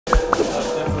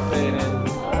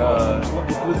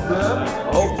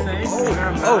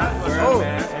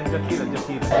And just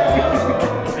keep it.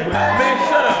 Man,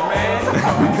 shut up, man.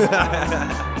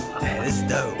 Man, this is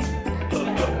dope.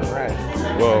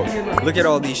 Whoa, look at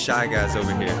all these shy guys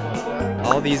over here.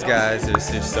 All these guys are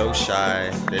just so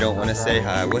shy. They don't want to say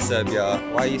hi. What's up, y'all?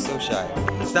 Why are you so shy?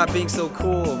 Stop being so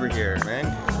cool over here, man.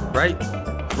 Right?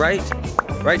 Right?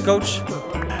 Right, coach?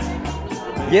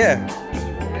 Yeah.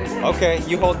 Okay,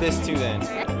 you hold this too then.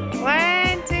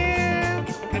 1, 2,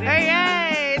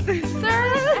 alright!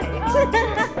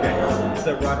 What's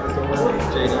up, Rockets?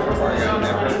 JD from Barangay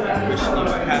Ginebra. Wishing you a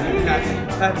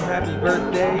happy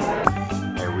birthday.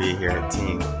 And we here at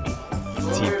Team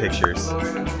Pictures.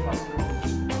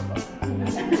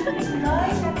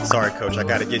 Sorry, coach. I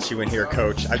gotta get you in here,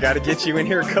 coach. I gotta get you in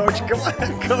here, coach. Come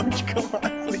on, coach. Come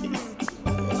on, please.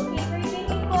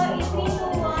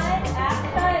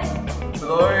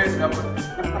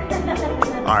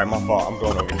 Alright, my fault. I'm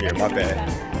going over here. My bad.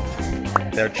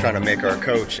 They're trying to make our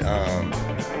coach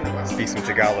speak some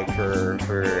Tagalog for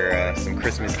some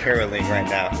Christmas caroling right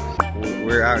now.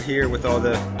 We're out here with all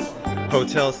the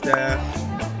hotel staff.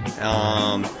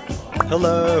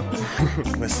 Hello.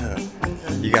 What's up?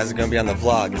 You guys are gonna be on the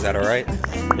vlog. Is that all right?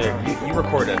 Here, you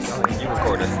record us. You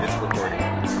record us. It's recording.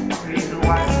 Here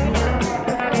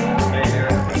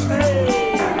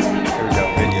we go.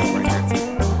 Video right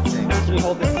there. Can you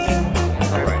hold this?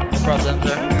 All right. No problem,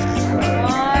 sir.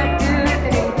 1, 2,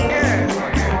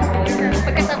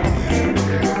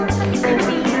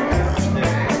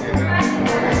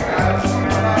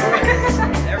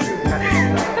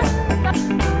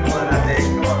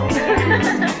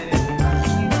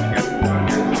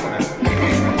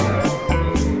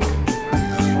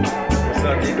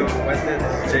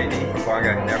 JD from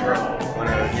Barangay Ginebra. Want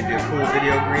to give you a cool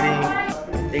video greeting.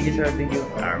 Thank you, sir. Thank you. All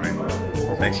right, man.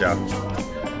 Thanks, y'all.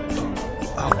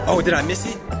 Oh, did I miss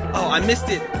it? Oh, I missed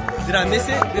it. Did I miss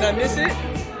it? Did I miss it?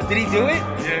 Did he do it?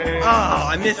 Yeah. Oh,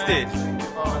 I missed it.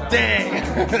 Dang.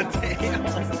 Damn.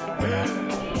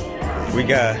 We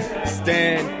got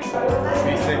Stan.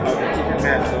 Be safe out there. Keep your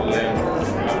mask on, man.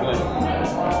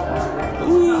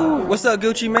 Ooh, what's up,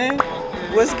 Gucci man?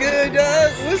 What's good,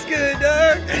 dog? What's good,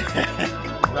 dog?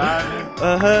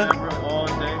 All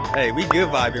day. Hey, we good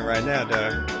vibing right now,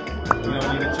 dog. You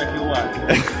don't need to check your watch.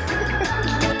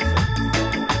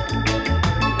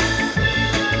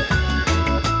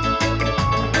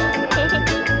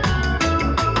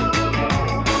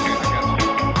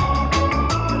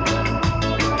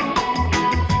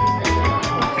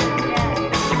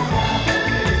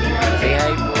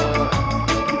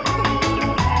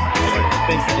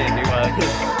 Thanks again, dude.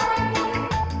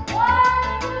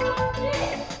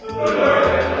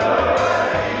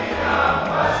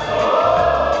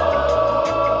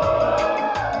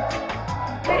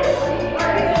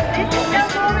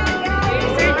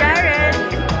 Sir Jared.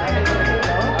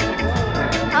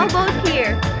 How about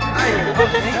here?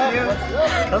 Thank you.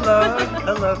 Hello.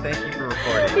 Thank you for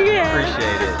recording. Yeah.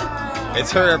 Appreciate it.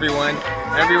 It's her, everyone.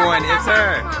 Everyone, it's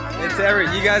her. It's her.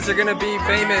 You guys are gonna be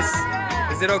famous.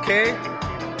 Is it okay?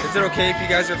 Is it okay if you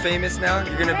guys are famous now?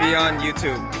 You're gonna be on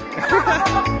YouTube.